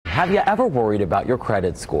Have you ever worried about your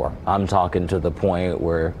credit score? I'm talking to the point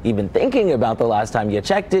where even thinking about the last time you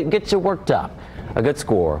checked it gets you worked up. A good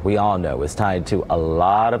score, we all know, is tied to a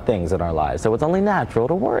lot of things in our lives, so it's only natural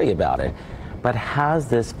to worry about it. But has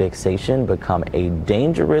this fixation become a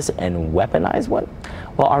dangerous and weaponized one?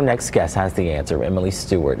 Well, our next guest has the answer, Emily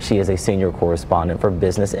Stewart. She is a senior correspondent for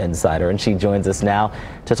Business Insider, and she joins us now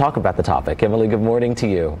to talk about the topic. Emily, good morning to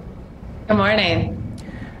you. Good morning.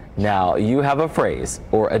 Now, you have a phrase,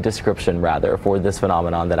 or a description rather, for this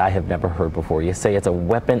phenomenon that I have never heard before. You say it's a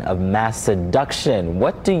weapon of mass seduction.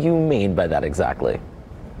 What do you mean by that exactly?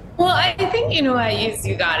 Well, I think,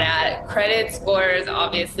 you got at credit scores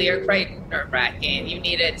obviously are quite nerve-wracking. You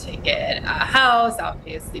need it to get a house,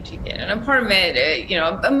 obviously to get an apartment,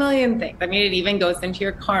 a million things. I mean, it even goes into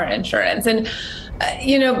your car insurance. And,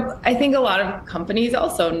 I think a lot of companies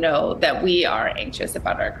also know that we are anxious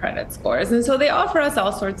about our credit scores. And so they offer us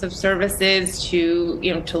all sorts of services to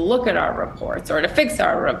look at our reports or to fix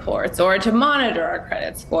our reports or to monitor our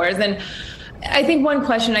credit scores. And I think one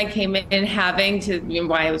question I came in having to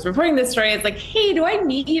why I was reporting this story is like, hey, do I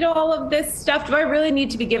need all of this stuff? Do I really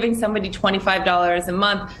need to be giving somebody $25 a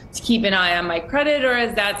month to keep an eye on my credit? Or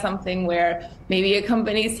is that something where maybe a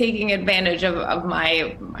company is taking advantage of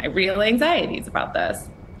my real anxieties about this?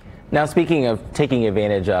 Now, speaking of taking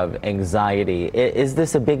advantage of anxiety, is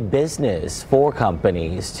this a big business for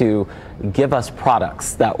companies to give us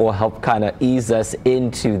products that will help kind of ease us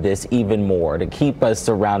into this even more, to keep us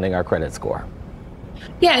surrounding our credit score?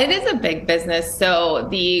 Yeah, it is a big business. So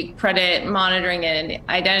the credit monitoring and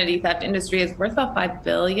identity theft industry is worth about $5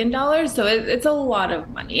 billion. So it's a lot of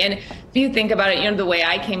money. And if you think about it, the way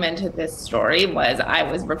I came into this story was I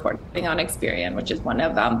was reporting on Experian, which is one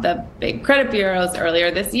of the big credit bureaus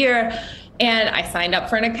earlier this year. And I signed up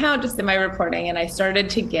for an account just in my reporting, and I started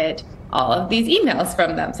to get all of these emails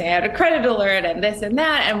from them saying I had a credit alert and this and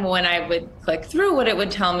that. And when I would click through, what it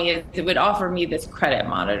would tell me is it would offer me this credit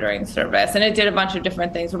monitoring service. And it did a bunch of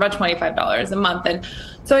different things for about $25 a month. And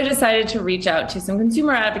so I decided to reach out to some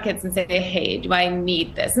consumer advocates and say, hey, do I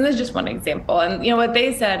need this? And this is just one example. And what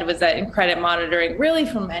they said was that in credit monitoring, really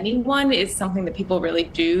from anyone, is something that people really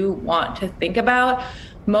do want to think about.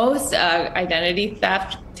 Most identity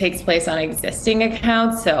theft takes place on existing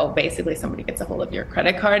accounts. So basically somebody gets a hold of your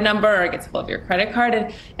credit card number or gets a hold of your credit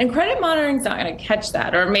card, and credit monitoring is not going to catch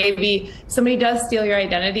that. Or maybe somebody does steal your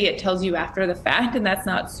identity, it tells you after the fact, and that's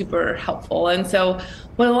not super helpful. And so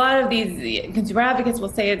what a lot of these consumer advocates will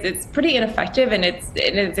say is it's pretty ineffective and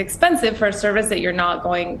it's expensive for a service that you're not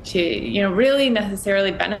going to really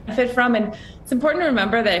necessarily benefit from. And it's important to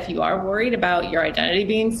remember that if you are worried about your identity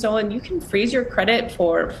being stolen, you can freeze your credit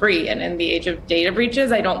for free. And in the age of data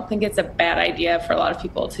breaches, I don't think it's a bad idea for a lot of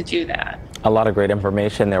people to do that. A lot of great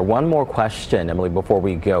information there. One more question, Emily, before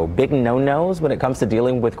we go. Big no-nos when it comes to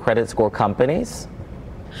dealing with credit score companies?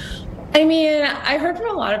 I mean, I heard from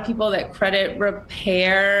a lot of people that credit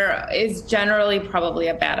repair is generally probably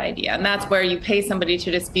a bad idea. And that's where you pay somebody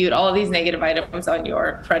to dispute all of these negative items on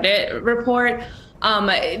your credit report. And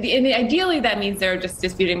ideally, that means they're just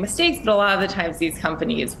disputing mistakes, but a lot of the times these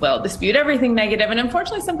companies will dispute everything negative. And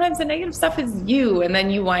unfortunately, sometimes the negative stuff is you, and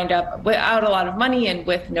then you wind up without a lot of money and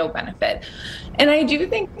with no benefit. And I do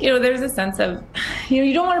think, there's a sense of,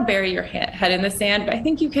 you don't want to bury your head in the sand, but I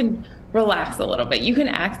think you can relax a little bit. You can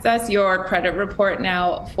access your credit report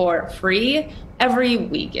now for free every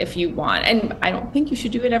week if you want. And I don't think you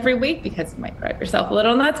should do it every week because you might drive yourself a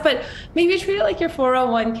little nuts, but maybe treat it like your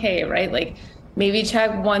 401k, right? Like maybe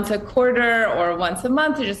check once a quarter or once a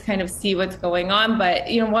month to just kind of see what's going on.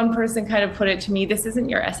 But, one person kind of put it to me, this isn't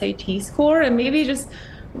your SAT score, and maybe just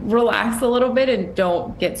relax a little bit and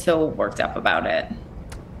don't get so worked up about it.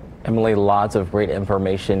 Emily, lots of great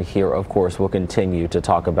information here. Of course, we'll continue to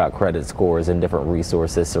talk about credit scores and different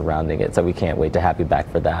resources surrounding it, so we can't wait to have you back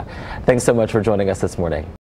for that. Thanks so much for joining us this morning.